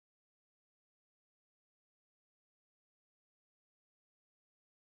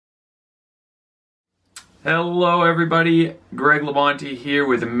Hello everybody, Greg Labonte here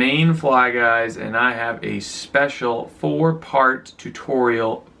with Maine Fly Guys, and I have a special 4-part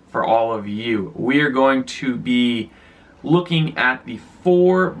tutorial for all of you. We are going to be looking at the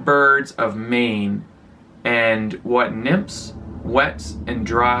 4 birds of Maine and what nymphs, wets, and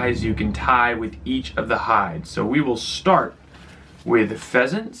dries you can tie with each of the hides. So we will start with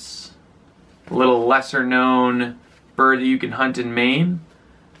pheasants, a little lesser known bird that you can hunt in Maine.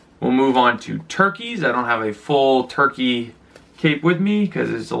 We'll move on to turkeys. I don't have a full turkey cape with me because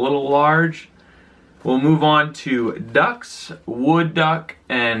it's a little large. We'll move on to ducks, wood duck,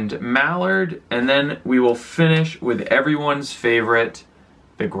 and mallard, and then we will finish with everyone's favorite,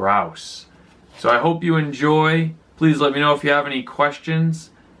 the grouse. So I hope you enjoy. Please let me know if you have any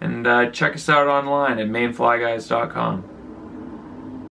questions, and check us out online at maineflyguys.com.